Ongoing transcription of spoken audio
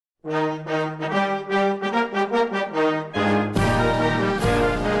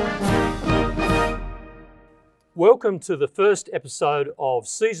Welcome to the first episode of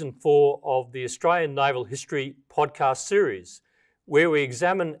Season 4 of the Australian Naval History podcast series, where we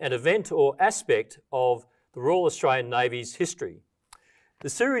examine an event or aspect of the Royal Australian Navy's history. The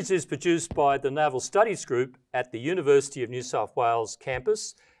series is produced by the Naval Studies Group at the University of New South Wales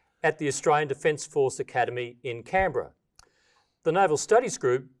campus at the Australian Defence Force Academy in Canberra. The Naval Studies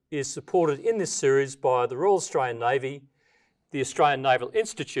Group is supported in this series by the Royal Australian Navy, the Australian Naval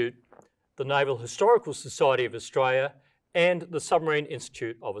Institute, the Naval Historical Society of Australia and the Submarine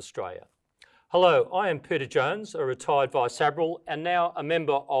Institute of Australia. Hello, I am Peter Jones, a retired Vice Admiral and now a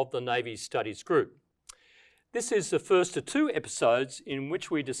member of the Navy Studies Group. This is the first of two episodes in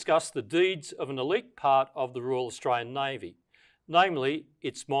which we discuss the deeds of an elite part of the Royal Australian Navy, namely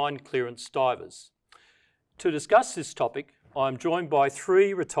its mine clearance divers. To discuss this topic, I am joined by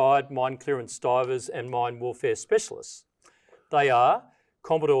three retired mine clearance divers and mine warfare specialists. They are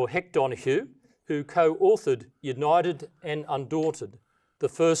Commodore Hec Donohue, who co-authored United and Undaunted, the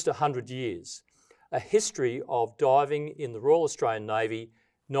First 100 Years, a history of diving in the Royal Australian Navy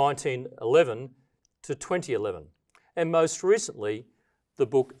 1911 to 2011, and most recently, the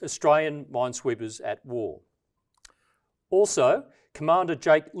book Australian Minesweepers at War. Also, Commander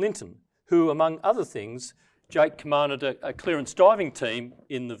Jake Linton, who, among other things, Jake commanded a clearance diving team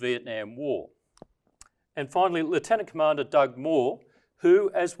in the Vietnam War. And finally, Lieutenant Commander Doug Moore,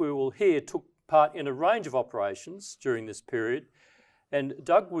 who, as we will hear, took part in a range of operations during this period, and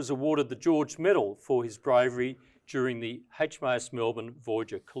Doug was awarded the George Medal for his bravery during the HMAS Melbourne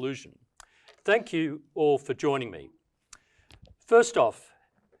Voyager collision. Thank you all for joining me. First off,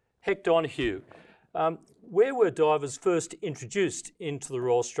 Hec Donohue, where were divers first introduced into the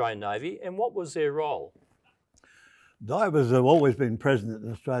Royal Australian Navy and what was their role? Divers have always been present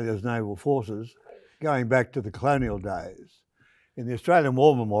in Australia's naval forces, going back to the colonial days. In the Australian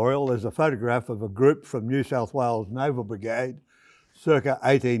War Memorial, there's a photograph of a group from New South Wales Naval Brigade, circa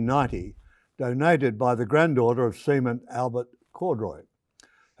 1890, donated by the granddaughter of Seaman Albert Corduroy.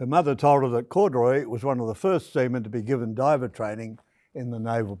 Her mother told her that Corduroy was one of the first seamen to be given diver training in the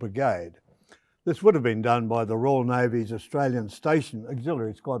Naval Brigade. This would have been done by the Royal Navy's Australian Station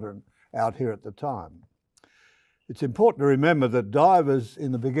Auxiliary Squadron out here at the time. It's important to remember that divers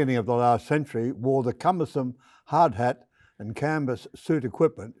in the beginning of the last century wore the cumbersome hard hat and canvas suit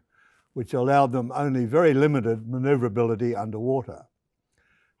equipment, which allowed them only very limited manoeuvrability underwater.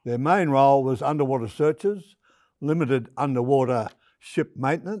 Their main role was underwater searches, limited underwater ship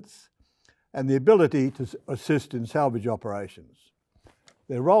maintenance, and the ability to assist in salvage operations.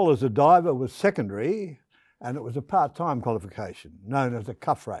 Their role as a diver was secondary, and it was a part-time qualification, known as a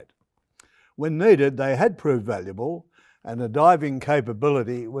cuff rate. When needed, they had proved valuable, and a diving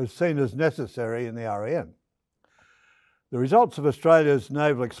capability was seen as necessary in the RAN. The results of Australia's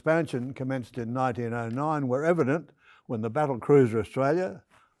naval expansion commenced in 1909 were evident when the battle cruiser Australia,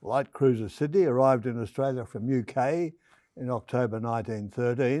 light cruiser Sydney, arrived in Australia from UK in October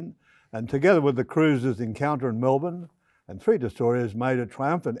 1913, and together with the cruisers Encounter in Melbourne and three destroyers made a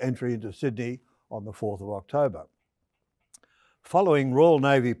triumphant entry into Sydney on the 4th of October. Following Royal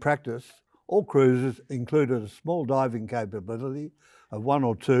Navy practice, all cruisers included a small diving capability of one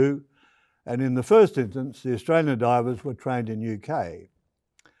or two, and in the first instance, the Australian divers were trained in UK.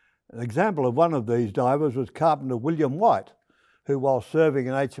 An example of one of these divers was Carpenter William White, who, while serving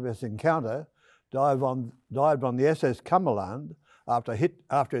in HMS Encounter, dived on the SS Cumberland after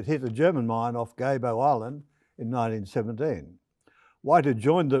it hit a German mine off Gabo Island in 1917. White had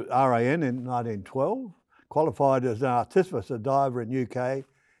joined the RAN in 1912, qualified as an artificer diver in UK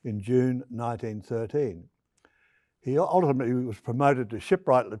in June 1913. He ultimately was promoted to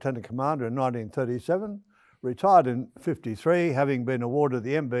shipwright lieutenant commander in 1937, retired in 1953, having been awarded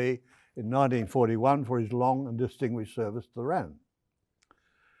the MB in 1941 for his long and distinguished service to the RAN.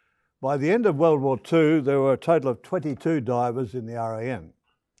 By the end of World War II, there were a total of 22 divers in the RAN.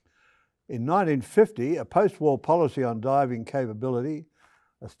 In 1950, a post-war policy on diving capability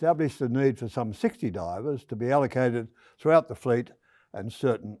established the need for some 60 divers to be allocated throughout the fleet and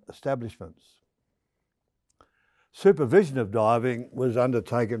certain establishments. Supervision of diving was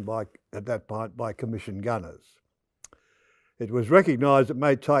undertaken at that point by commissioned gunners. It was recognised it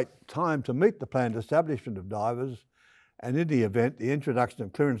may take time to meet the planned establishment of divers, and in the event, the introduction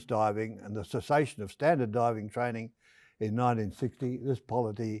of clearance diving and the cessation of standard diving training in 1960, this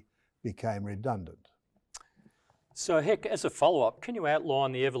policy became redundant. So Hec, as a follow-up, can you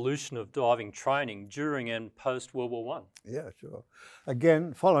outline the evolution of diving training during and post-World War I? Yeah, sure.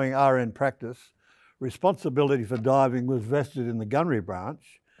 Again, following RN practice, responsibility for diving was vested in the gunnery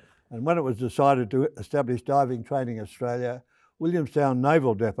branch, and when it was decided to establish diving training in Australia, Williamstown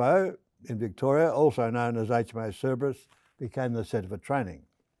Naval Depot in Victoria, also known as HMAS Cerberus, became the centre for training.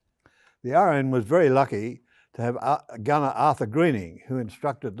 The RN was very lucky to have gunner Arthur Greening, who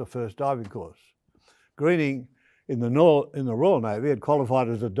instructed the first diving course. Greening in the Royal Navy had qualified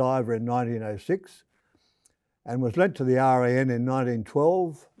as a diver in 1906 and was lent to the RAN in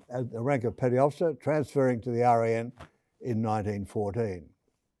 1912 at the rank of petty officer, transferring to the RAN in 1914.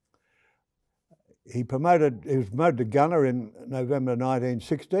 He was promoted to gunner in November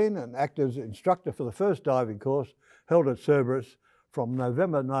 1916 and acted as instructor for the first diving course held at Cerberus from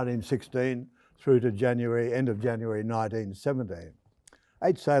November 1916 through to end of January 1917.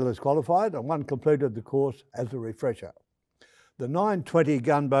 8 sailors qualified and 1 completed the course as a refresher. The 920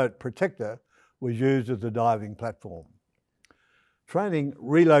 gunboat Protector was used as the diving platform. Training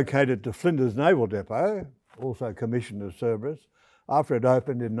relocated to Flinders Naval Depot, also commissioned as Cerberus, after it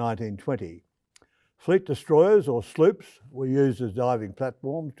opened in 1920. Fleet destroyers or sloops were used as diving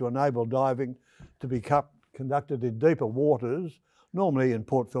platforms to enable diving to be conducted in deeper waters, normally in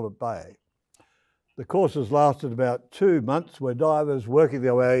Port Phillip Bay. The courses lasted about 2 months, with divers working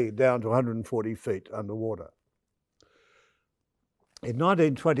their way down to 140 feet underwater. In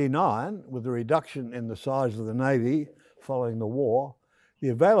 1929, with the reduction in the size of the Navy following the war, the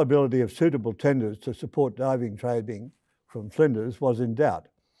availability of suitable tenders to support diving training from Flinders was in doubt,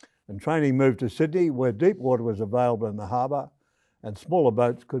 and training moved to Sydney, where deep water was available in the harbour and smaller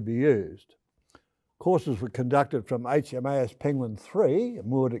boats could be used. Courses were conducted from HMAS Penguin 3,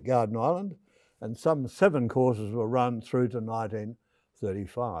 moored at Garden Island, and some 7 courses were run through to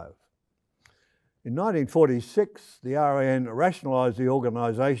 1935. In 1946, the RAN rationalised the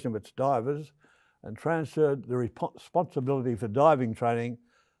organisation of its divers and transferred the responsibility for diving training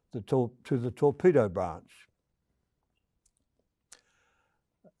to the torpedo branch.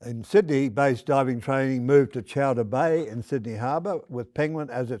 In Sydney, base diving training moved to Chowder Bay in Sydney Harbour, with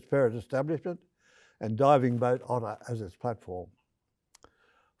Penguin as its parent establishment and diving boat Otter as its platform.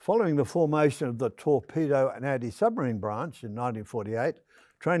 Following the formation of the Torpedo and Anti-Submarine branch in 1948,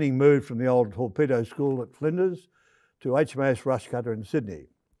 training moved from the old torpedo school at Flinders to HMAS Rushcutter in Sydney.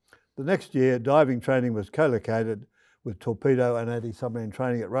 The next year, diving training was co-located with torpedo and anti-submarine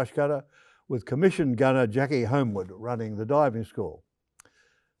training at Rushcutter, with commissioned gunner Jackie Homewood running the diving school.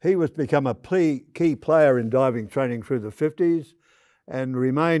 He was become a key player in diving training through the 50s and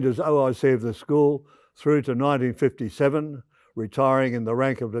remained as OIC of the school through to 1957, retiring in the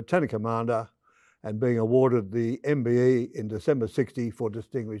rank of Lieutenant Commander and being awarded the MBE in December 60 for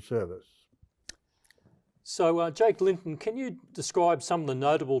distinguished service. So, Jake Linton, can you describe some of the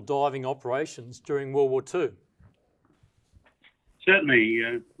notable diving operations during World War II?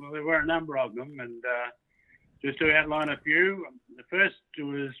 Certainly. Well, there were a number of them, and just to outline a few, the first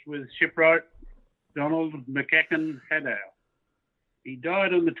was with shipwright Donald McEachen Hadow. He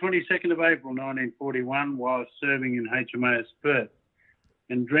died on the 22nd of April 1941 while serving in HMAS Perth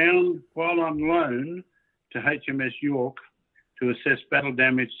and drowned while on loan to HMS York to assess battle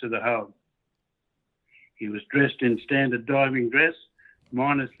damage to the hull. He was dressed in standard diving dress,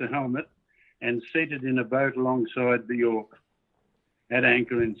 minus the helmet, and seated in a boat alongside the York at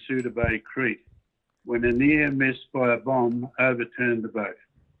anchor in Souda Bay, Crete, when a near miss by a bomb overturned the boat,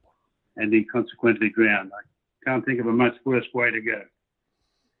 and he consequently drowned. I can't think of a much worse way to go.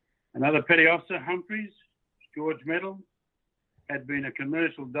 Another petty officer, Humphreys, George Medal, had been a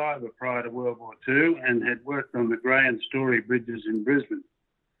commercial diver prior to World War II and had worked on the Grey and Story bridges in Brisbane.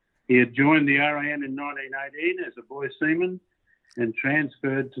 He had joined the RAN in 1918 as a boy seaman and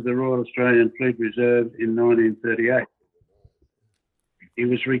transferred to the Royal Australian Fleet Reserve in 1938. He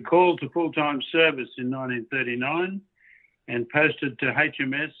was recalled to full-time service in 1939 and posted to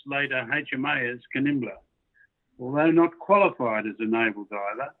HMS, later HMAS Canimbla. Although not qualified as a naval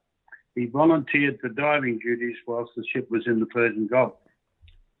diver, he volunteered for diving duties whilst the ship was in the Persian Gulf.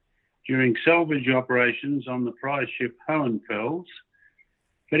 During salvage operations on the prize ship Hohenfels,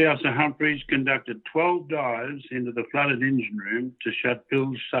 Petty Officer Humphreys conducted 12 dives into the flooded engine room to shut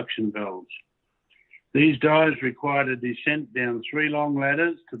bilge suction valves. These dives required a descent down 3 long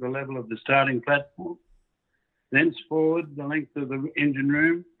ladders to the level of the starting platform, thence forward the length of the engine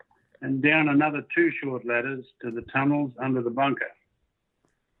room, and down another 2 short ladders to the tunnels under the bunker.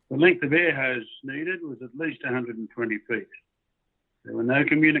 The length of air hose needed was at least 120 feet. There were no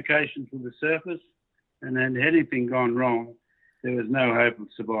communications with the surface, and had anything gone wrong, there was no hope of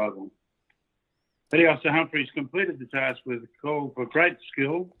survival. Petty Officer Humphreys completed the task with a call for great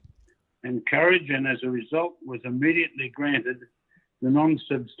skill and courage, and as a result was immediately granted the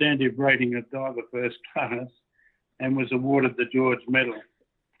non-substantive rating of Diver First Class and was awarded the George Medal.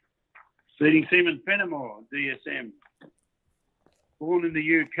 Leading Seaman Fenimore, DSM. Born in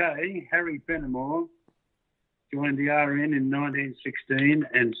the UK, Harry Fenimore joined the RN in 1916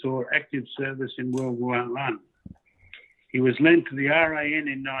 and saw active service in World War I. He was lent to the RAN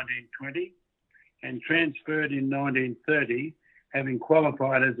in 1920 and transferred in 1930, having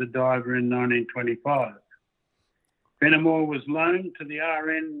qualified as a diver in 1925. Fenimore was loaned to the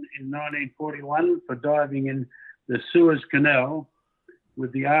RN in 1941 for diving in the Suez Canal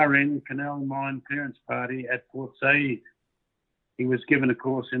with the RN Canal Mine Clearance Party at Port Said. He was given a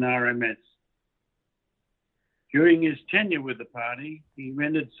course in RMS. During his tenure with the party, he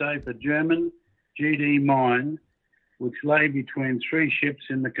rendered safe a German GD mine which lay between 3 ships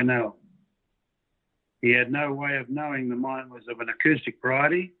in the canal. He had no way of knowing the mine was of an acoustic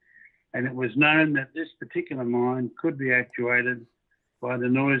variety, and it was known that this particular mine could be actuated by the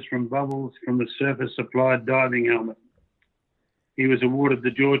noise from bubbles from a surface-supplied diving helmet. He was awarded the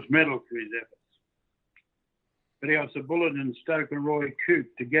George Medal for his efforts. Petty Officer Bullard and Stoker Roy Coop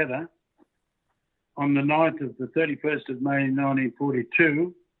together on the night of the 31st of May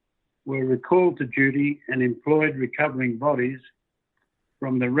 1942 were recalled to duty and employed recovering bodies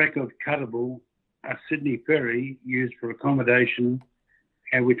from the wreck of Cuttable, a Sydney ferry used for accommodation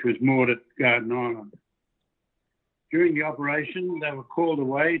and which was moored at Garden Island. During the operation, they were called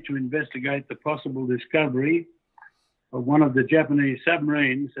away to investigate the possible discovery of one of the Japanese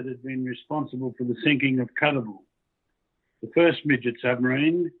submarines that had been responsible for the sinking of Cuttable. The first midget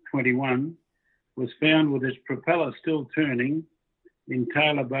submarine, 21, was found with its propeller still turning in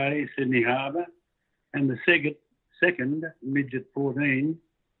Taylor Bay, Sydney Harbour, and the second, midget 14,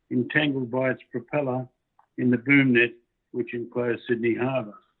 entangled by its propeller in the boom net which enclosed Sydney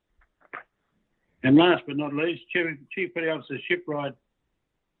Harbour. And last but not least, Chief Petty Officer Shipwright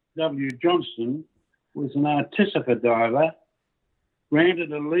W. Johnston was an artificer diver,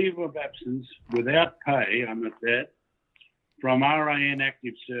 granted a leave of absence without pay, I'm at that, from RAN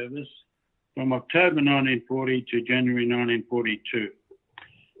active service from October 1940 to January 1942.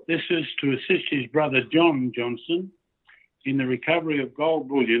 This is to assist his brother John Johnston in the recovery of gold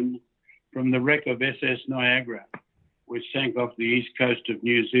bullion from the wreck of SS Niagara, which sank off the east coast of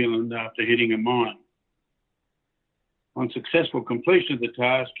New Zealand after hitting a mine. On successful completion of the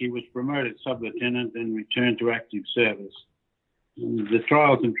task, he was promoted sub-lieutenant and returned to active service. And the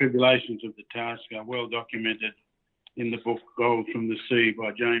trials and tribulations of the task are well documented in the book Gold from the Sea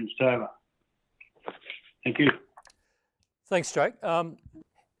by James Taylor. Thank you. Thanks, Jake.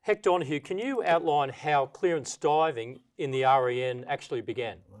 Hec Donohue, can you outline how clearance diving in the REN actually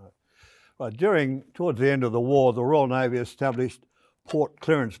began? Well, towards the end of the war, the Royal Navy established port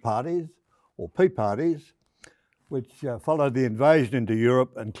clearance parties, or P parties, which followed the invasion into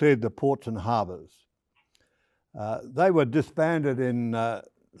Europe and cleared the ports and harbours. They were disbanded in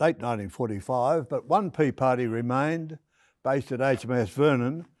late 1945, but one P party remained, based at HMS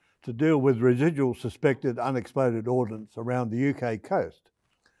Vernon, to deal with residual suspected unexploded ordnance around the UK coast.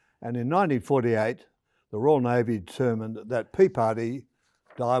 And in 1948, the Royal Navy determined that P party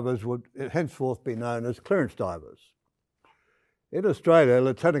divers would henceforth be known as clearance divers. In Australia,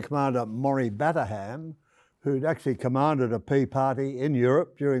 Lieutenant Commander Maury Batterham, who'd actually commanded a P party in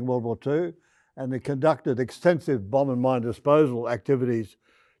Europe during World War II and had conducted extensive bomb and mine disposal activities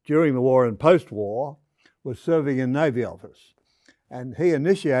during the war and post-war, was serving in Navy office. And he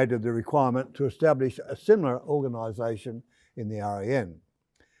initiated the requirement to establish a similar organisation in the REN.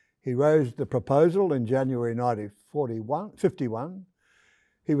 He raised the proposal in January 1951.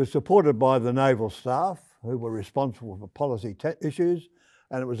 He was supported by the naval staff, who were responsible for policy issues,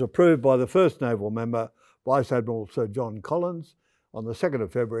 and it was approved by the first naval member, Vice Admiral Sir John Collins, on the 2nd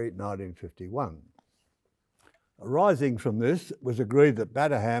of February 1951. Arising from this, it was agreed that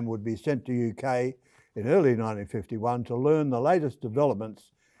Batterham would be sent to UK in early 1951 to learn the latest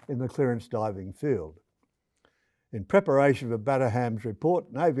developments in the clearance diving field. In preparation for Batterham's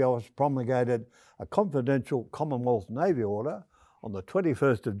report, Navy Office promulgated a confidential Commonwealth Navy order on the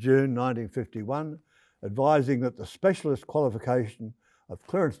 21st of June 1951, advising that the specialist qualification of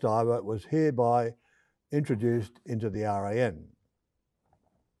clearance diver was hereby introduced into the RAN.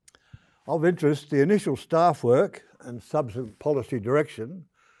 Of interest, the initial staff work and subsequent policy direction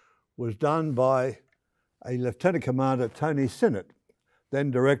was done by a Lieutenant Commander Tony Sinnott,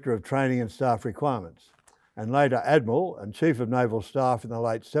 then Director of Training and Staff Requirements, and later Admiral and Chief of Naval Staff in the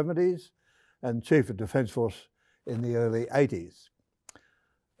late 70s and Chief of Defence Force in the early 80s.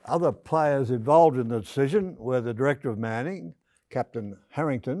 Other players involved in the decision were the Director of Manning, Captain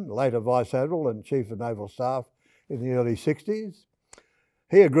Harrington, later Vice Admiral and Chief of Naval Staff in the early 60s.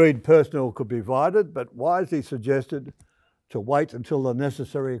 He agreed personnel could be provided, but wisely suggested to wait until the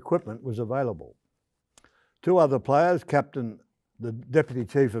necessary equipment was available. Two other players, Captain the Deputy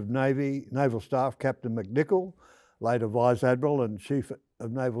Chief of Naval Staff, Captain McNichol, later Vice Admiral and Chief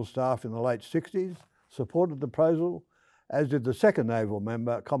of Naval Staff in the late 60s, supported the proposal, as did the second naval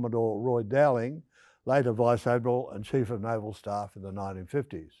member, Commodore Roy Dowling, later Vice Admiral and Chief of Naval Staff in the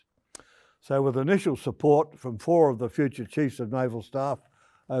 1950s. So with initial support from 4 of the future Chiefs of Naval Staff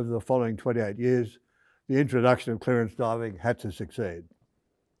over the following 28 years, the introduction of clearance diving had to succeed.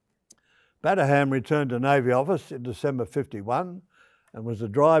 Donohue returned to Navy office in December 1951 and was the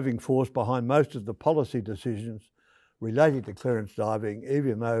driving force behind most of the policy decisions relating to clearance diving,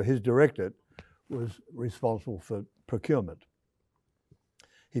 even though his directorate was responsible for procurement.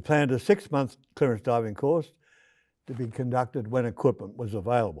 He planned a 6-month clearance diving course to be conducted when equipment was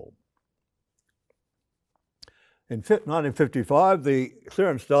available. In 1955, the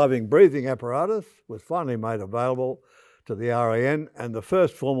clearance diving breathing apparatus was finally made available to the RAN, and the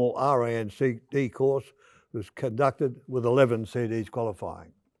first formal RAN CD course was conducted with 11 CDs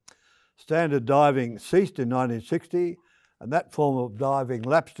qualifying. Standard diving ceased in 1960, and that form of diving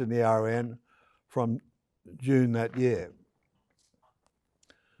lapsed in the RAN from June that year.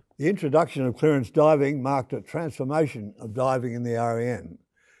 The introduction of clearance diving marked a transformation of diving in the RAN.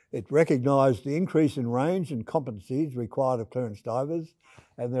 It recognised the increase in range and competencies required of clearance divers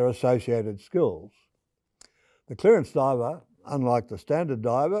and their associated skills. The clearance diver, unlike the standard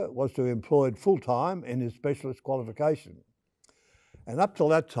diver, was to be employed full-time in his specialist qualification. And up till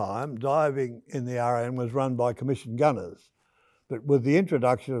that time, diving in the RAN was run by commissioned gunners. But with the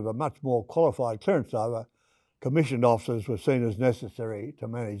introduction of a much more qualified clearance diver, commissioned officers were seen as necessary to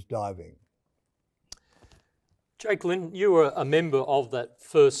manage diving. Jake Linton, you were a member of that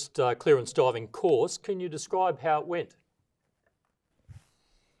first clearance diving course. Can you describe how it went?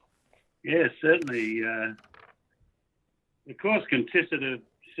 Yes, certainly. The course consisted of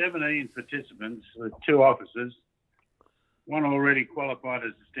 17 participants with 2 officers, 1 already qualified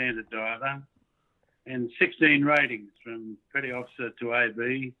as a standard diver, and 16 ratings from petty officer to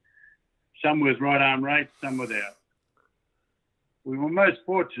AB, some with right arm rates, some without. We were most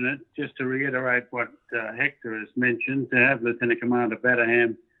fortunate, just to reiterate what Hector has mentioned, to have Lieutenant Commander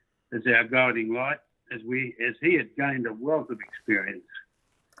Donohue as our guiding light, as he had gained a wealth of experience.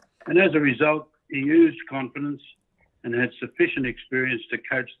 And as a result, he used confidence and had sufficient experience to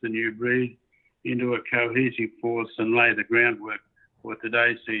coach the new breed into a cohesive force and lay the groundwork for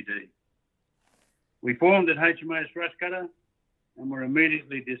today's CD. We formed at HMAS Rushcutter and were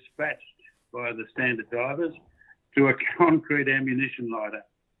immediately dispatched by the standard divers to a concrete ammunition lighter,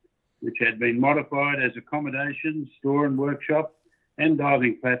 which had been modified as accommodation, store and workshop and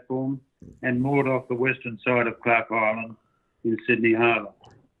diving platform, and moored off the western side of Clark Island in Sydney Harbour.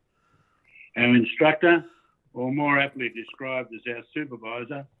 Our instructor, or more aptly described as our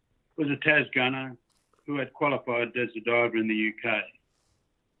supervisor, was a TAS gunner who had qualified as a diver in the UK.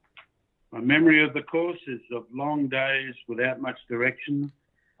 My memory of the course is of long days without much direction,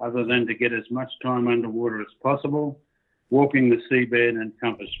 other than to get as much time underwater as possible, walking the seabed and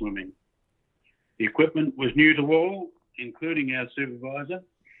compass swimming. The equipment was new to all, including our supervisor,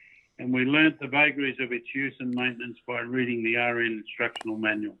 and we learnt the vagaries of its use and maintenance by reading the RN instructional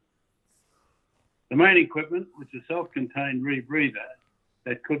manual. The main equipment was a self-contained rebreather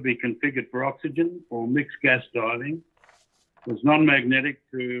that could be configured for oxygen or mixed gas diving, was non-magnetic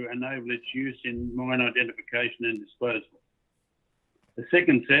to enable its use in mine identification and disposal. The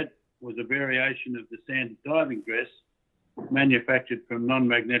second set was a variation of the standard diving dress, manufactured from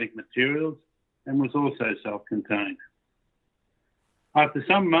non-magnetic materials, and was also self-contained. After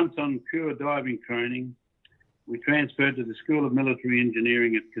some months on pure diving training, we transferred to the School of Military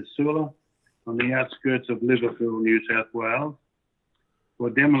Engineering at Casula on the outskirts of Liverpool, New South Wales, for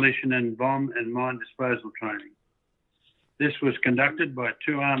demolition and bomb and mine disposal training. This was conducted by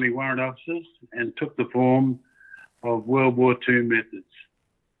 2 Army warrant officers and took the form of World War II methods.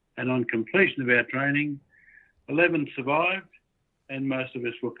 And on completion of our training, 11 survived and most of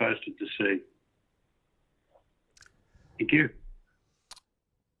us were posted to sea. Thank you.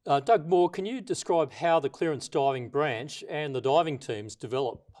 Doug Moore, can you describe how the clearance diving branch and the diving teams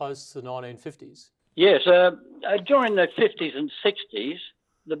developed post the 1950s? Yes, during the 50s and 60s,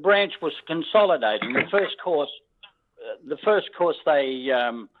 the branch was consolidating. The first course they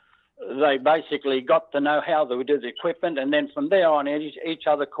basically got to know how they would do the equipment, and then from there on, each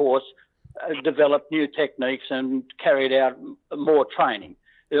other course developed new techniques and carried out more training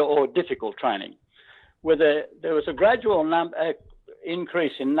or difficult training. There was a gradual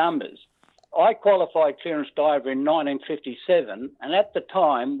increase in numbers. I qualified clearance diver in 1957, and at the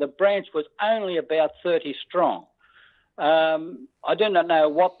time, the branch was only about 30 strong. I do not know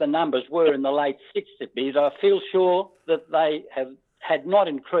what the numbers were in the late 60s. I feel sure that they had not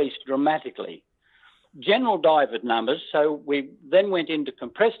increased dramatically. General diver numbers, so we then went into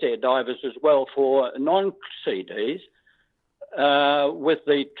compressed air divers as well for non-CDs, with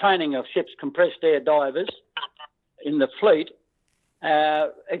the training of ships' compressed air divers in the fleet,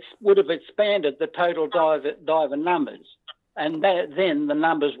 would have expanded the total diver numbers. And then the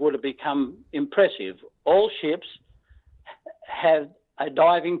numbers would have become impressive. All ships have a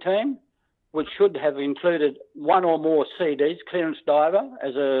diving team, which should have included one or more CDs, clearance diver,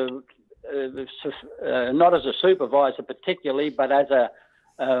 as not as a supervisor particularly, but as a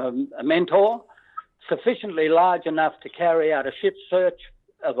mentor, sufficiently large enough to carry out a ship search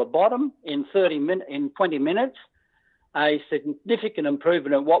of a bottom in 20 minutes, a significant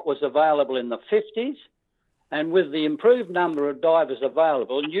improvement in what was available in the 50s. And with the improved number of divers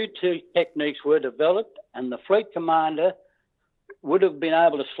available, new techniques were developed, and the fleet commander would have been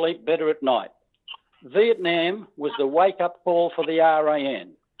able to sleep better at night. Vietnam was the wake-up call for the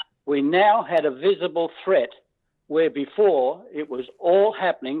RAN. We now had a visible threat where before it was all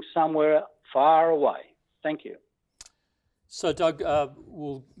happening somewhere far away. Thank you. So, Doug,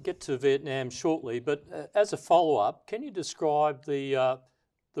 we'll get to Vietnam shortly, but as a follow-up, can you describe the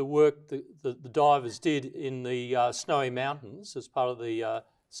work the divers did in the Snowy Mountains as part of the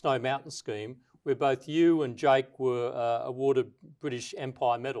Snowy Mountain scheme, where both you and Jake were awarded British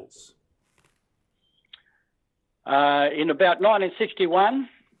Empire medals? In about 1961,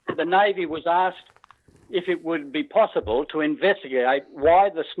 the Navy was asked if it would be possible to investigate why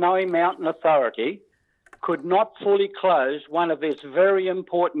the Snowy Mountain Authority could not fully close one of its very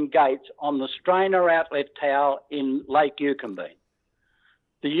important gates on the Strainer Outlet Tower in Lake Yucumbene.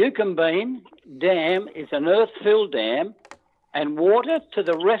 The Yucumbene Dam is an earth-filled dam, and water to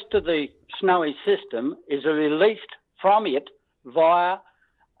the rest of the Snowy system is released from it via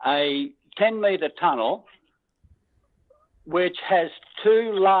a 10-metre tunnel which has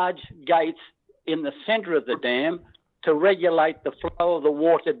two large gates in the centre of the dam to regulate the flow of the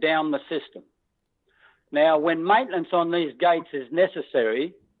water down the system. Now, when maintenance on these gates is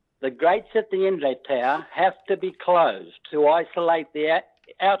necessary, the gates at the inlet tower have to be closed to isolate the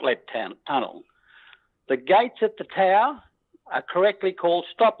outlet tunnel. The gates at the tower are correctly called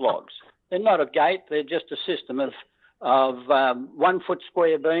stop logs. They're not a gate, they're just a system of 1 foot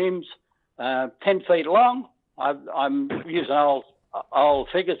square beams, 10 feet long. I'm using old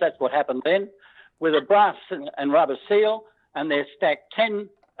figures, that's what happened then, with a brass and rubber seal, and they're stacked 10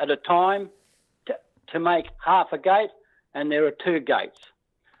 at a time to make half a gate, and there are two gates.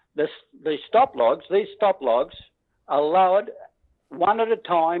 These stop logs are lowered one at a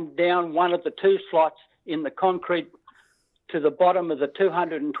time down one of the two slots in the concrete to the bottom of the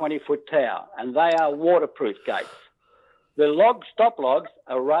 220-foot tower, and they are waterproof gates. The stop logs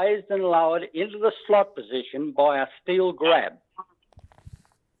are raised and lowered into the slot position by a steel grab.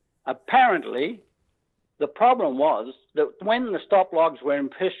 Apparently, the problem was that when the stop logs were in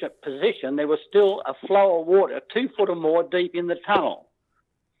position, there was still a flow of water 2 foot or more deep in the tunnel.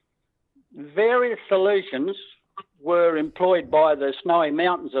 Various solutions were employed by the Snowy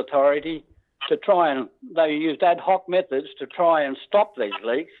Mountains Authority to try and, they used ad hoc methods to try and stop these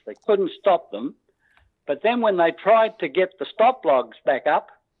leaks. They couldn't stop them. But then when they tried to get the stop logs back up,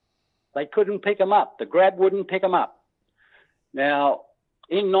 they couldn't pick them up. The grab wouldn't pick them up. Now,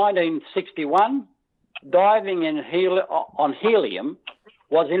 in 1961, diving on helium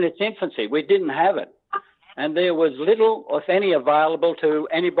was in its infancy. We didn't have it. And there was little, if any, available to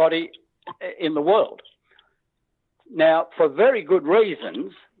anybody in the world. Now, for very good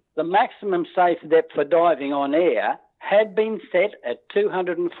reasons, the maximum safe depth for diving on air had been set at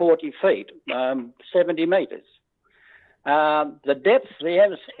 240 feet, 70 metres. The depth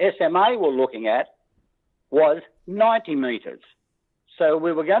the SMA were looking at was 90 metres. So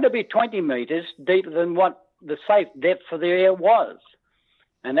we were going to be 20 metres deeper than what the safe depth for the air was.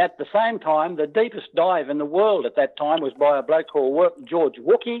 And at the same time, the deepest dive in the world at that time was by a bloke called George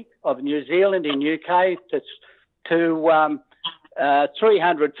Wookey of New Zealand in UK to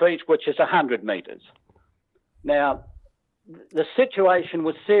 300 feet, which is 100 metres. Now, the situation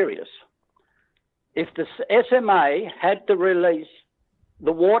was serious. If the SMA had to release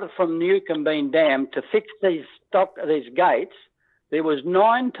the water from the Yucumbene Dam to fix these gates, there was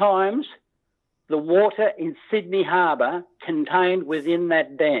 9 times the water in Sydney Harbour contained within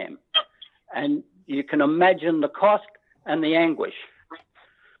that dam. And you can imagine the cost and the anguish.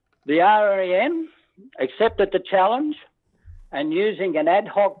 The RAN accepted the challenge, and using an ad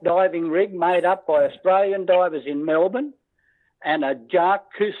hoc diving rig made up by Australian divers in Melbourne and a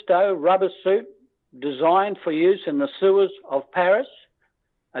Jacques Cousteau rubber suit designed for use in the sewers of Paris,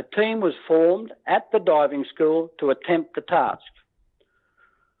 a team was formed at the diving school to attempt the task.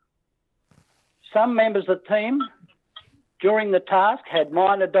 Some members of the team during the task had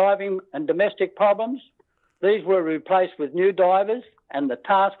minor diving and domestic problems. These were replaced with new divers, and the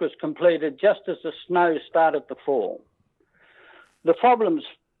task was completed just as the snow started to fall. The problems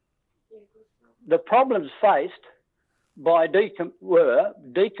faced by were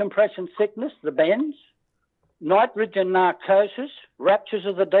decompression sickness, the bends, nitrogen narcosis, ruptures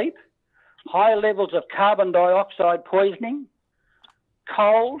of the deep, high levels of carbon dioxide poisoning,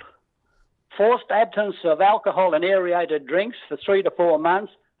 cold, forced absence of alcohol and aerated drinks for 3 to 4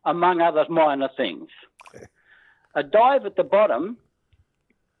 months, among other minor things. A dive at the bottom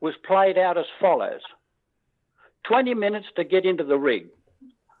was played out as follows: 20 minutes to get into the rig,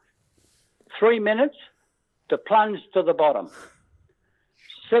 3 minutes to plunge to the bottom,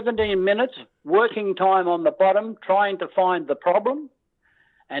 17 minutes working time on the bottom trying to find the problem,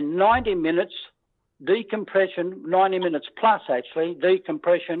 and 90 minutes decompression, 90 minutes plus actually,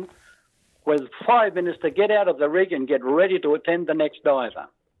 decompression, with 5 minutes to get out of the rig and get ready to attend the next diver.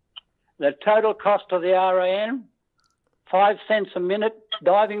 The total cost of the RAN, 5 cents a minute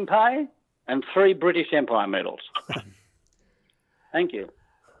diving pay and 3 British Empire medals. Thank you.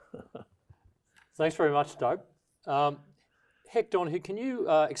 Thanks very much, Doug. Hec Donohue, can you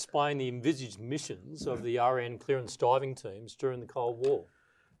explain the envisaged missions of the RAN clearance diving teams during the Cold War?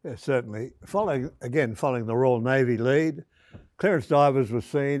 Yes, certainly. Following the Royal Navy lead, clearance divers were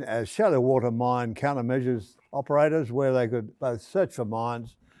seen as shallow water mine countermeasures operators, where they could both search for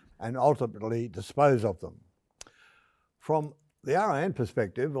mines and ultimately dispose of them. From the RAN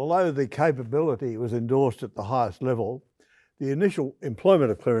perspective, although the capability was endorsed at the highest level, the initial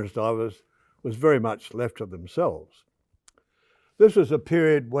employment of clearance divers was very much left to themselves. This was a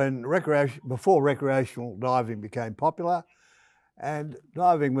period when before recreational diving became popular, and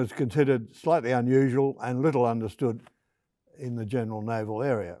diving was considered slightly unusual and little understood in the general naval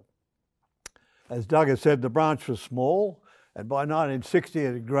area. As Doug has said, the branch was small, and by 1960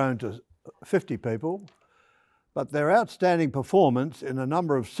 it had grown to 50 people, but their outstanding performance in a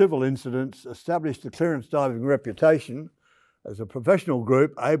number of civil incidents established the clearance diving reputation as a professional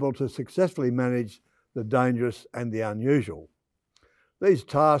group able to successfully manage the dangerous and the unusual. These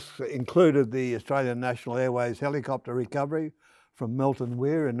tasks included the Australian National Airways helicopter recovery from Melton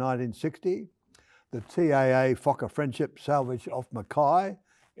Weir in 1960, the TAA Fokker Friendship salvage off Mackay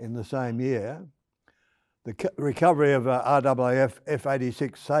in the same year, the recovery of a RAAF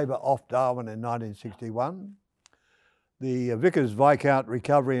F-86 Sabre off Darwin in 1961, the Vickers Viscount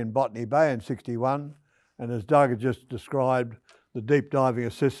recovery in Botany Bay in 61, and as Doug had just described, the deep diving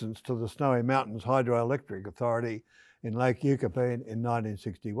assistance to the Snowy Mountains Hydroelectric Authority in Lake Yucapine in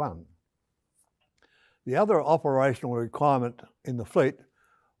 1961. The other operational requirement in the fleet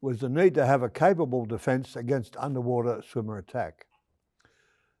was the need to have a capable defence against underwater swimmer attack.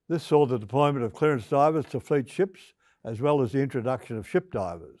 This saw the deployment of clearance divers to fleet ships, as well as the introduction of ship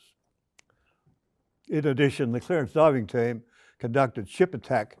divers. In addition, the clearance diving team conducted ship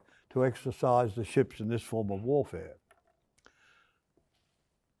attack to exercise the ships in this form of warfare.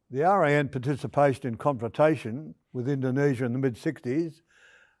 The RAN participation in Confrontation with Indonesia in the mid-60s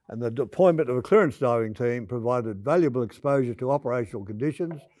and the deployment of a clearance diving team provided valuable exposure to operational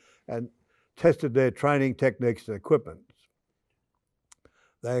conditions and tested their training techniques and equipment.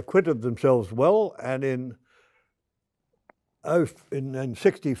 They acquitted themselves well, and in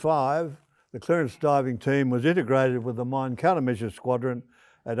 1965, the clearance diving team was integrated with the Mine Countermeasures Squadron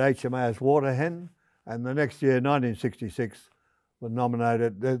at HMAS Waterhen, and the next year, 1966, were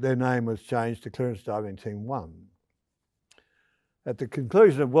nominated, their name was changed to Clearance Diving Team 1. At the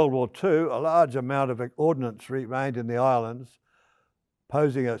conclusion of World War II, a large amount of ordnance remained in the islands,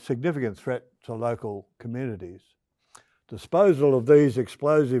 posing a significant threat to local communities. Disposal of these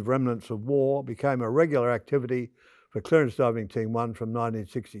explosive remnants of war became a regular activity for Clearance Diving Team 1 from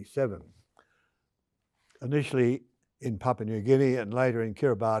 1967, initially in Papua New Guinea and later in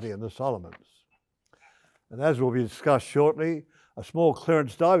Kiribati and the Solomons. And as will be discussed shortly, a small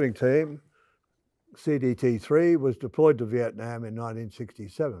clearance diving team, CDT-3, was deployed to Vietnam in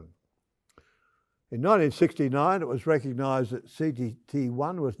 1967. In 1969, it was recognised that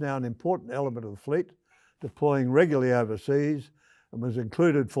CDT-1 was now an important element of the fleet, deploying regularly overseas, and was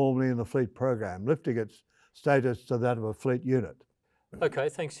included formally in the fleet program, lifting its status to that of a fleet unit. Okay,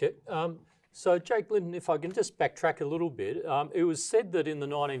 thanks, Hec. So Jake Linton, if I can just backtrack a little bit, it was said that in the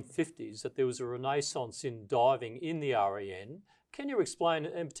 1950s that there was a renaissance in diving in the RAN. Can you explain,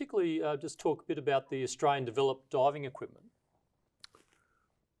 and particularly just talk a bit about the Australian developed diving equipment?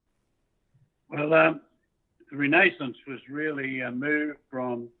 Well, the Renaissance was really a move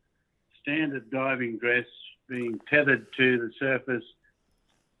from standard diving dress being tethered to the surface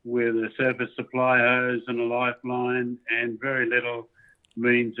with a surface supply hose and a lifeline and very little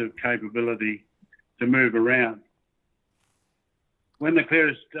means of capability to move around. When the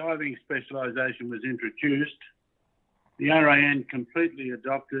clearest diving specialisation was introduced, the RAN completely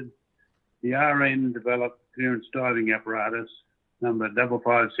adopted the RN developed clearance diving apparatus, number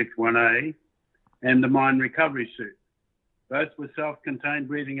 5561A, and the mine recovery suit. Both were self-contained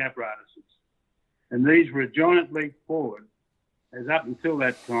breathing apparatuses. And these were a giant leap forward, as up until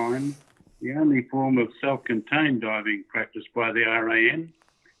that time, the only form of self-contained diving practiced by the RAN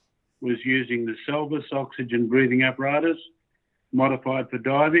was using the Salvus oxygen breathing apparatus, modified for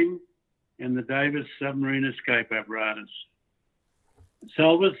diving, and the Davis submarine escape apparatus.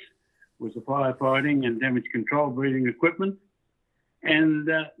 Salvus was the firefighting and damage control breathing equipment, and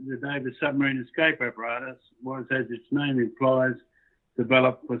the Davis submarine escape apparatus was, as its name implies,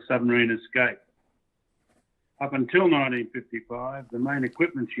 developed for submarine escape. Up until 1955, the main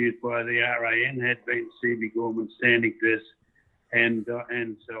equipment used by the RAN had been C.B. Gorman standing dress and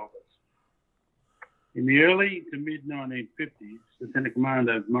Salvus. In the early to mid-1950s, Lieutenant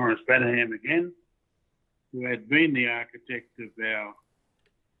Commander Maurice Badham again, who had been the architect of our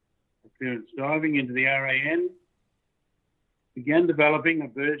clearance diving into the RAN, began developing a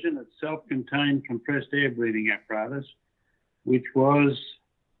version of self-contained compressed air breathing apparatus, which was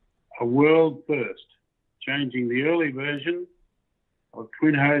a world first, changing the early version of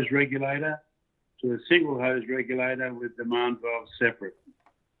twin hose regulator to a single hose regulator with demand valves separate.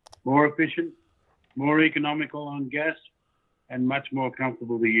 More efficient, more economical on gas, and much more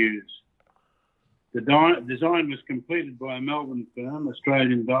comfortable to use. The design was completed by a Melbourne firm,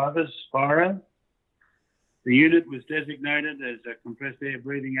 Australian Divers, Spiro. The unit was designated as a compressed air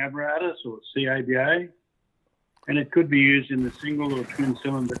breathing apparatus, or CABA, and it could be used in the single or twin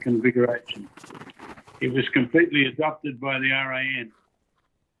cylinder configuration. It was completely adopted by the RAN.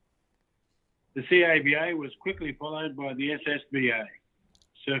 The CABA was quickly followed by the SSBA,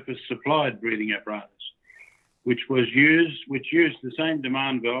 surface supplied breathing apparatus, which used the same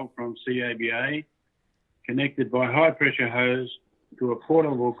demand valve from CABA, connected by high pressure hose to a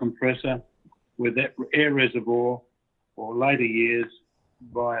portable compressor with that air reservoir, or later years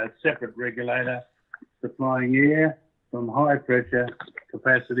by a separate regulator supplying air from high pressure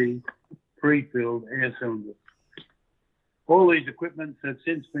capacity pre-filled air cylinders. All these equipments have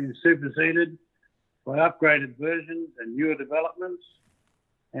since been superseded by upgraded versions and newer developments,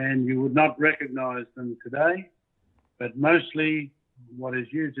 and you would not recognise them today, but mostly what is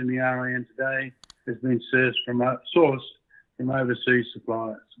used in the RAN today has been sourced from overseas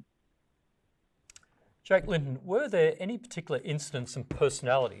suppliers. Jake Linton, were there any particular incidents and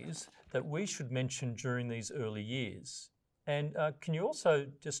personalities that we should mention during these early years? And can you also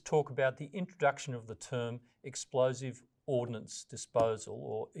just talk about the introduction of the term explosive ordnance disposal,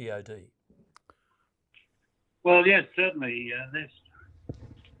 or EOD? Well, yes, certainly. There's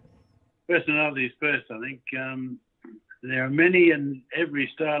personalities first, I think. There are many and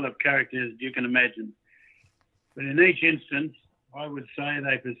every style of characters you can imagine. But in each instance, I would say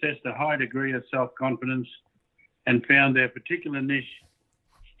they possessed a high degree of self-confidence and found their particular niche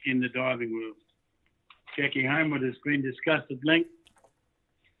in the diving world. Jackie Homewood has been discussed at length,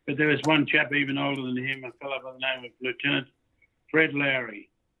 but there was one chap even older than him, a fellow by the name of Lieutenant Fred Lowry.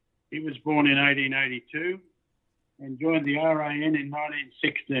 He was born in 1882 and joined the RAN in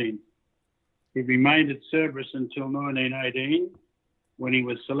 1916. He remained at Cerberus until 1918, when he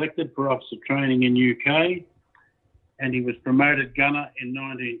was selected for officer training in UK, and he was promoted gunner in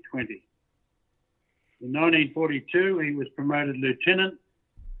 1920. In 1942, he was promoted lieutenant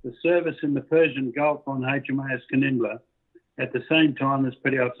for service in the Persian Gulf on HMAS Canindla, at the same time as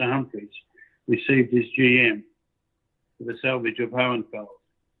Petty Officer Humphreys received his GM for the salvage of Hohenfeld.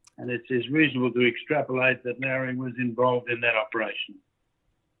 And it is reasonable to extrapolate that Lowry was involved in that operation.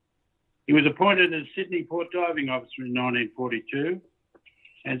 He was appointed as Sydney Port Diving Officer in 1942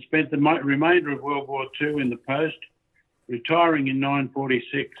 and spent the remainder of World War II in the post, retiring in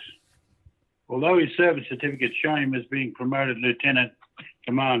 1946. Although his service certificate show him as being promoted Lieutenant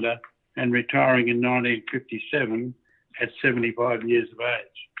Commander and retiring in 1957 at 75 years of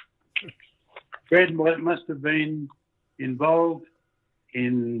age. Fred must have been involved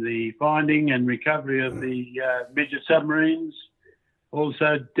in the finding and recovery of the midget submarines,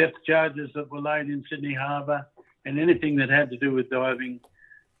 also depth charges that were laid in Sydney Harbour, and anything that had to do with diving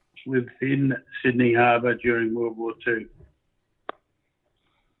within Sydney Harbour during World War II.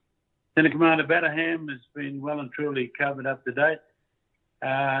 Lieutenant Commander Badham has been well and truly covered up to date.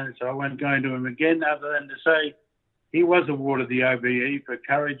 so I won't go into him again, other than to say he was awarded the OBE for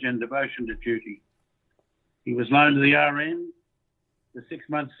courage and devotion to duty. He was loaned to the RN, the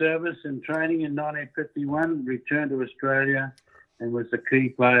 6-month service and training in 1951, returned to Australia, and was the key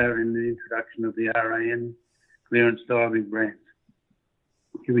player in the introduction of the RAN clearance diving branch.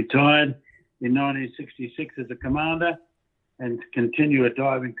 He retired in 1966 as a commander and continued a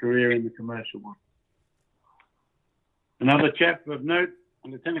diving career in the commercial world. Another chap of note,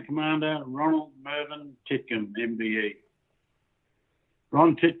 Lieutenant Commander Ronald Mervyn Titcomb, MBE.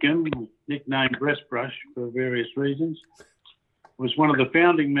 Ron Titcomb, nicknamed Breastbrush for various reasons, was one of the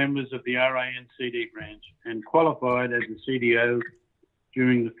founding members of the RAN CD branch and qualified as a CDO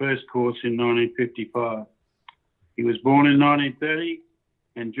during the first course in 1955. He was born in 1930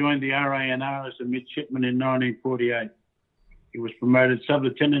 and joined the RANR as a midshipman in 1948. He was promoted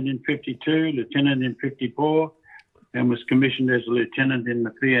sub-lieutenant in 52, lieutenant in 54, and was commissioned as a lieutenant in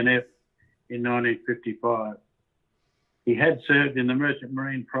the PNF in 1955. He had served in the Merchant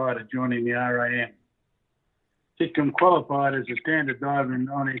Marine prior to joining the RAN. Titcomb qualified as a standard diver in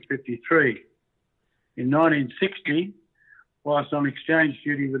 1953. In 1960, whilst on exchange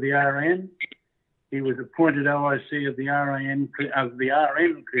duty with the RAN, he was appointed OIC of the RN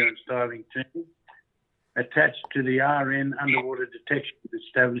clearance diving team, attached to the RN underwater detection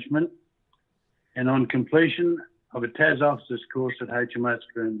establishment, and on completion of a TAS officer's course at HMAS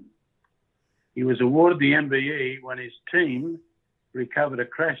Linton. He was awarded the MBE when his team recovered a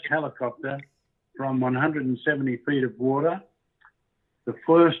crashed helicopter from 170 feet of water, the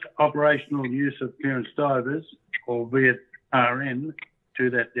first operational use of clearance divers, albeit RN, to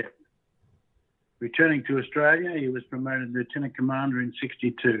that depth. Returning to Australia, he was promoted Lieutenant Commander in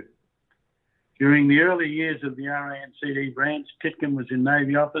 62. During the early years of the RANCD branch, Titcomb was in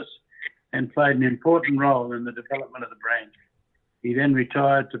Navy office and played an important role in the development of the branch. He then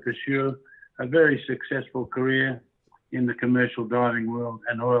retired to pursue a very successful career in the commercial diving world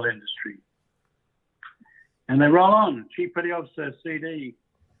and oil industry. And they roll on. Chief Petty Officer CD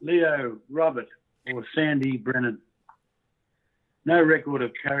Leo Robert or Sandy Brennan. No record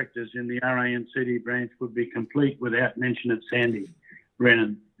of characters in the RANCD branch would be complete without mention of Sandy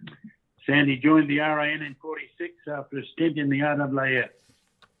Brennan. Sandy joined the RAN in 46 after a stint in the RAAF.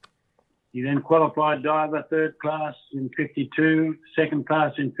 He then qualified diver third class in 52, second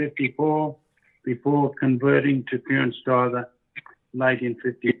class in 54, before converting to clearance diver late in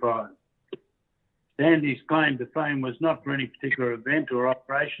 55. Sandy's claim to fame was not for any particular event or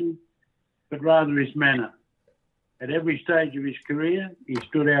operation, but rather his manner. At every stage of his career, he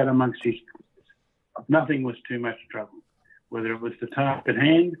stood out amongst his peers. Nothing was too much trouble, whether it was the task at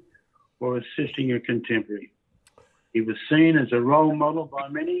hand or assisting a contemporary. He was seen as a role model by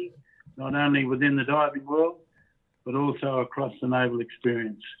many, not only within the diving world, but also across the naval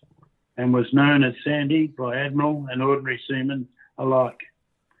experience, and was known as Sandy by Admiral and ordinary seamen alike.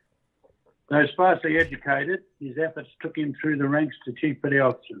 Though sparsely educated, his efforts took him through the ranks to Chief Petty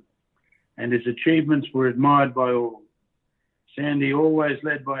Officer, and his achievements were admired by all. Sandy always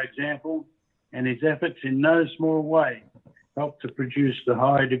led by example, and his efforts in no small way helped to produce the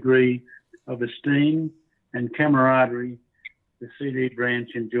high degree of esteem and camaraderie the CD branch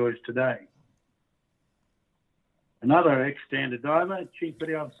enjoys today. Another ex-standard diver, Chief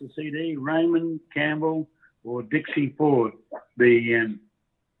Petty Officer CD Raymond Campbell or Dixie Ford, BEM.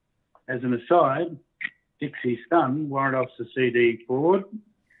 As an aside, Dixie's son, Warrant Officer CD Ford,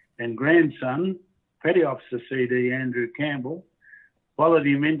 and grandson, Petty Officer CD Andrew Campbell, followed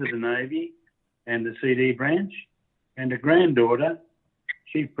him into the Navy and the CD branch, and a granddaughter,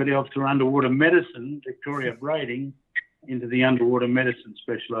 Chief Petty Officer Underwater Medicine, Victoria Brading, into the underwater medicine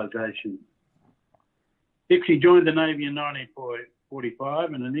specialisation. Dixie joined the Navy in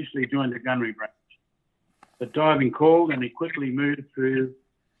 1945 and initially joined the gunnery branch. But diving called and he quickly moved through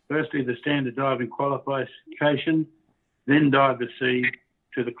firstly the standard diving qualification, then Diver C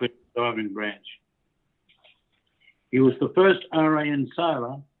to the clearance diving branch. He was the first RAN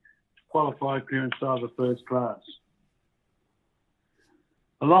sailor to qualify clearance diver first class.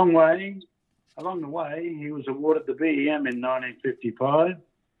 Along the way, he was awarded the BEM in 1955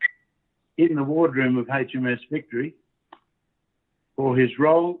 in the wardroom of HMS Victory for his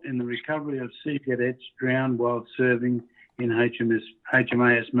role in the recovery of sea cadets drowned while serving in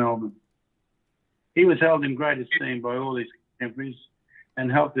HMAS Melbourne. He was held in great esteem by all his contemporaries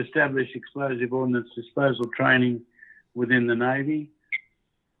and helped establish explosive ordnance disposal training within the Navy.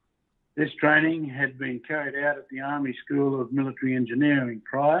 This training had been carried out at the Army School of Military Engineering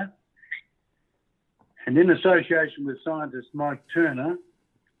prior, and in association with scientist Mike Turner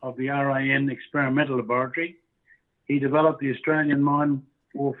of the RAN Experimental Laboratory, he developed the Australian Mine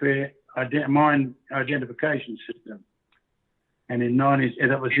warfare mine identification system, and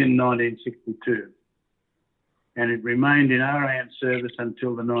that was in 1962, and it remained in RAN service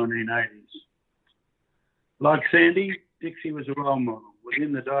until the 1980s. Like Sandy, Dixie was a role model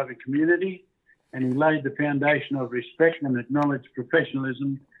within the diving community, and he laid the foundation of respect and acknowledged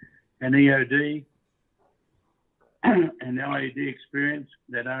professionalism and EOD and IED experience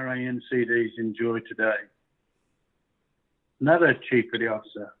that RAN CDs enjoy today. Another Chief Petty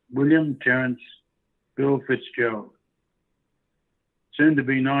Officer, William Terence Bill Fitzgerald, soon to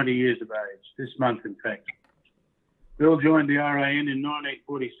be 90 years of age, this month in fact. Bill joined the RAN in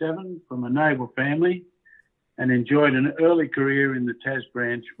 1947 from a naval family and enjoyed an early career in the TAS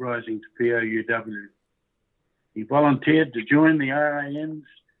branch, rising to POUW. He volunteered to join the RAN's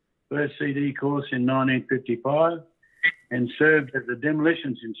first CD course in 1955 and served as a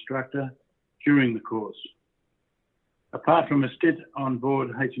demolitions instructor during the course. Apart from a stint on board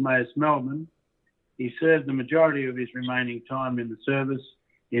HMAS Melbourne, he served the majority of his remaining time in the service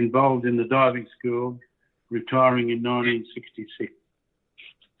involved in the diving school, retiring in 1966.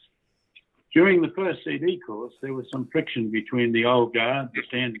 During the first CD course, there was some friction between the old guard, the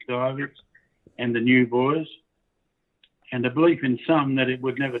standard divers, and the new boys, and a belief in some that it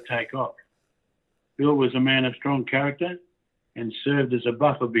would never take off. Bill was a man of strong character and served as a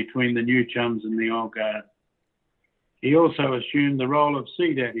buffer between the new chums and the old guard. He also assumed the role of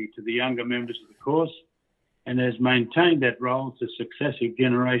sea daddy to the younger members of the course and has maintained that role to successive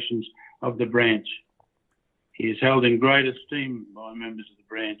generations of the branch. He is held in great esteem by members of the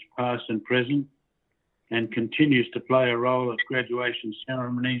branch, past and present, and continues to play a role at graduation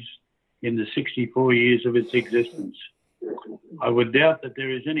ceremonies in the 64 years of its existence. I would doubt that there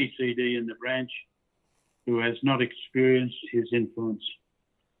is any CD in the branch who has not experienced his influence.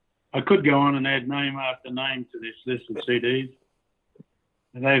 I could go on and add name after name to this list of CDs.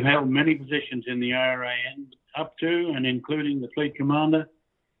 They've held many positions in the RAN, up to and including the Fleet Commander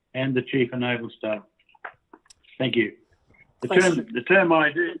and the Chief of Naval Staff. Thank you. The term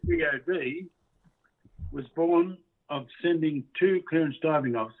EOD was born of sending two clearance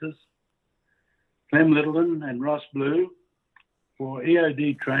diving officers, Clem Littleton and Ross Blue, for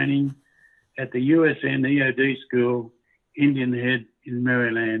EOD training at the USN EOD School, Indian Head in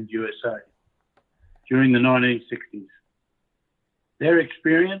Maryland, USA, during the 1960s. Their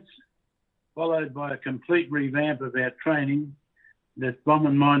experience, followed by a complete revamp of our training, that bomb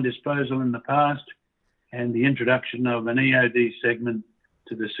and mine disposal in the past, and the introduction of an EOD segment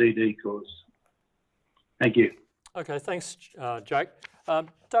to the CD course. Thank you. Okay, thanks, Jake.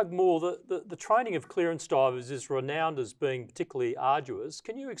 Doug Moore, the training of clearance divers is renowned as being particularly arduous.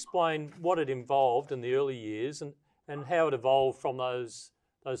 Can you explain what it involved in the early years and how it evolved from those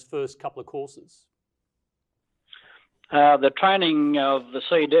first couple of courses? The training of the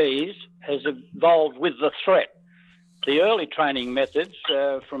CDs has evolved with the threat. The early training methods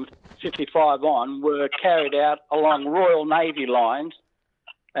from 55 on were carried out along Royal Navy lines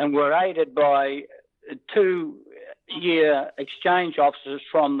and were aided by 2-year exchange officers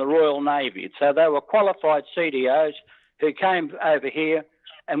from the Royal Navy. So they were qualified CDOs who came over here,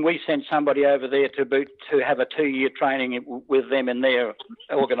 and we sent somebody over there to have a 2-year training with them in their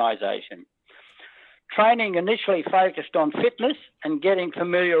organisation. Training initially focused on fitness and getting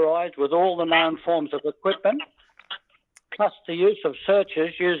familiarised with all the known forms of equipment, plus the use of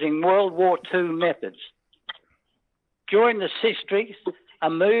searches using World War II methods. During the 60s, a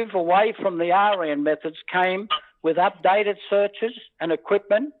move away from the RN methods came with updated searches and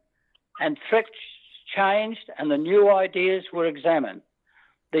equipment, and threats changed and the new ideas were examined.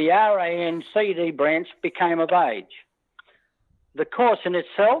 The RAN CD branch became of age. The course in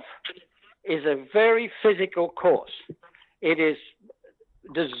itself is a very physical course. It is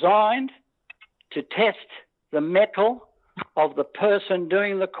designed to test the mettle of the person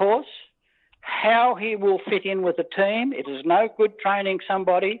doing the course, how he will fit in with the team. It is no good training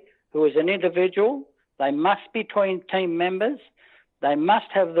somebody who is an individual. They must be team members. They must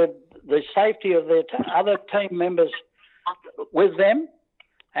have the safety of their other team members with them,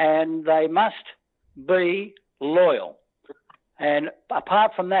 and they must be loyal. And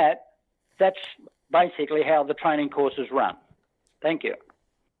apart from that, that's basically how the training course is run. Thank you.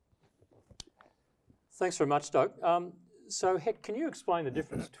 Thanks very much, Doug. So, Hec, can you explain the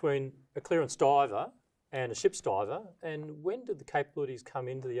difference between a clearance diver and a ship's diver, and when did the capabilities come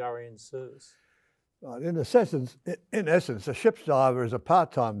into the RAN service? Right. In essence, a ship's diver is a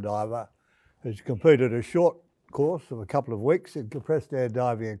part-time diver who's completed a short course of a couple of weeks in compressed air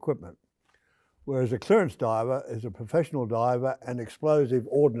diving equipment, whereas a clearance diver is a professional diver and explosive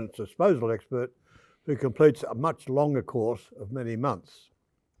ordnance disposal expert who completes a much longer course of many months.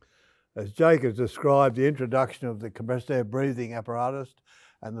 As Jake has described, the introduction of the compressed air breathing apparatus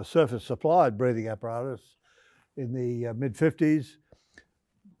and the surface supplied breathing apparatus in the mid-50s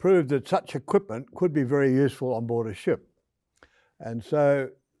proved that such equipment could be very useful on board a ship. And so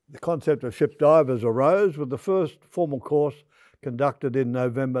the concept of ship divers arose, with the first formal course conducted in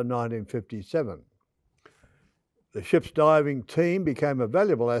November 1957. The ship's diving team became a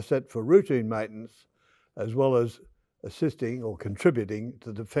valuable asset for routine maintenance, as well as assisting or contributing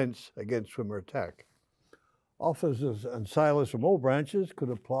to defence against swimmer attack. Officers and sailors from all branches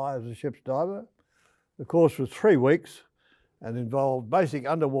could apply as a ship's diver. The course was 3 weeks and involved basic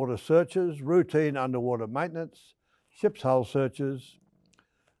underwater searches, routine underwater maintenance, ship's hull searches,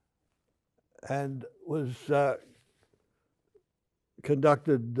 and was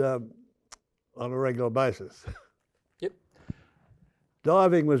conducted on a regular basis. Yep.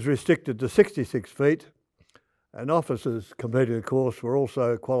 Diving was restricted to 66 feet, and officers completing the course were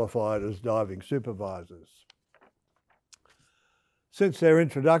also qualified as diving supervisors. Since their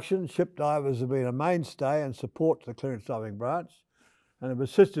introduction, ship divers have been a mainstay and support to the clearance diving branch and have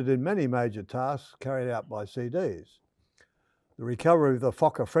assisted in many major tasks carried out by CDs. The recovery of the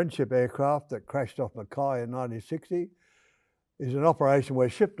Fokker Friendship aircraft that crashed off Mackay in 1960 is an operation where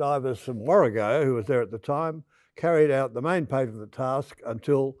ship divers from Warrego, who was there at the time, carried out the main part of the task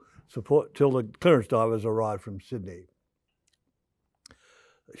until the clearance divers arrived from Sydney.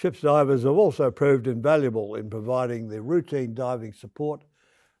 Ship's divers have also proved invaluable in providing the routine diving support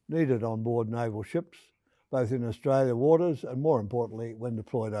needed on board naval ships, both in Australian waters and, more importantly, when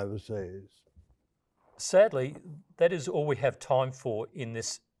deployed overseas. Sadly, that is all we have time for in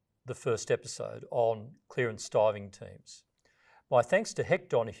the first episode on clearance diving teams. My thanks to Hec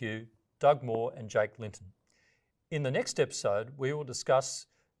Donohue, Doug Moore and Jake Linton. In the next episode, we will discuss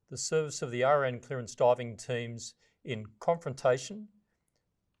the service of the RN clearance diving teams in Confrontation,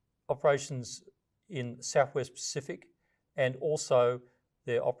 operations in Southwest Pacific, and also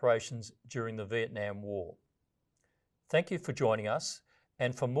their operations during the Vietnam War. Thank you for joining us,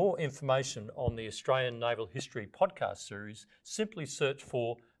 and for more information on the Australian Naval History podcast series, simply search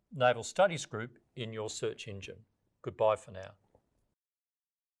for Naval Studies Group in your search engine. Goodbye for now.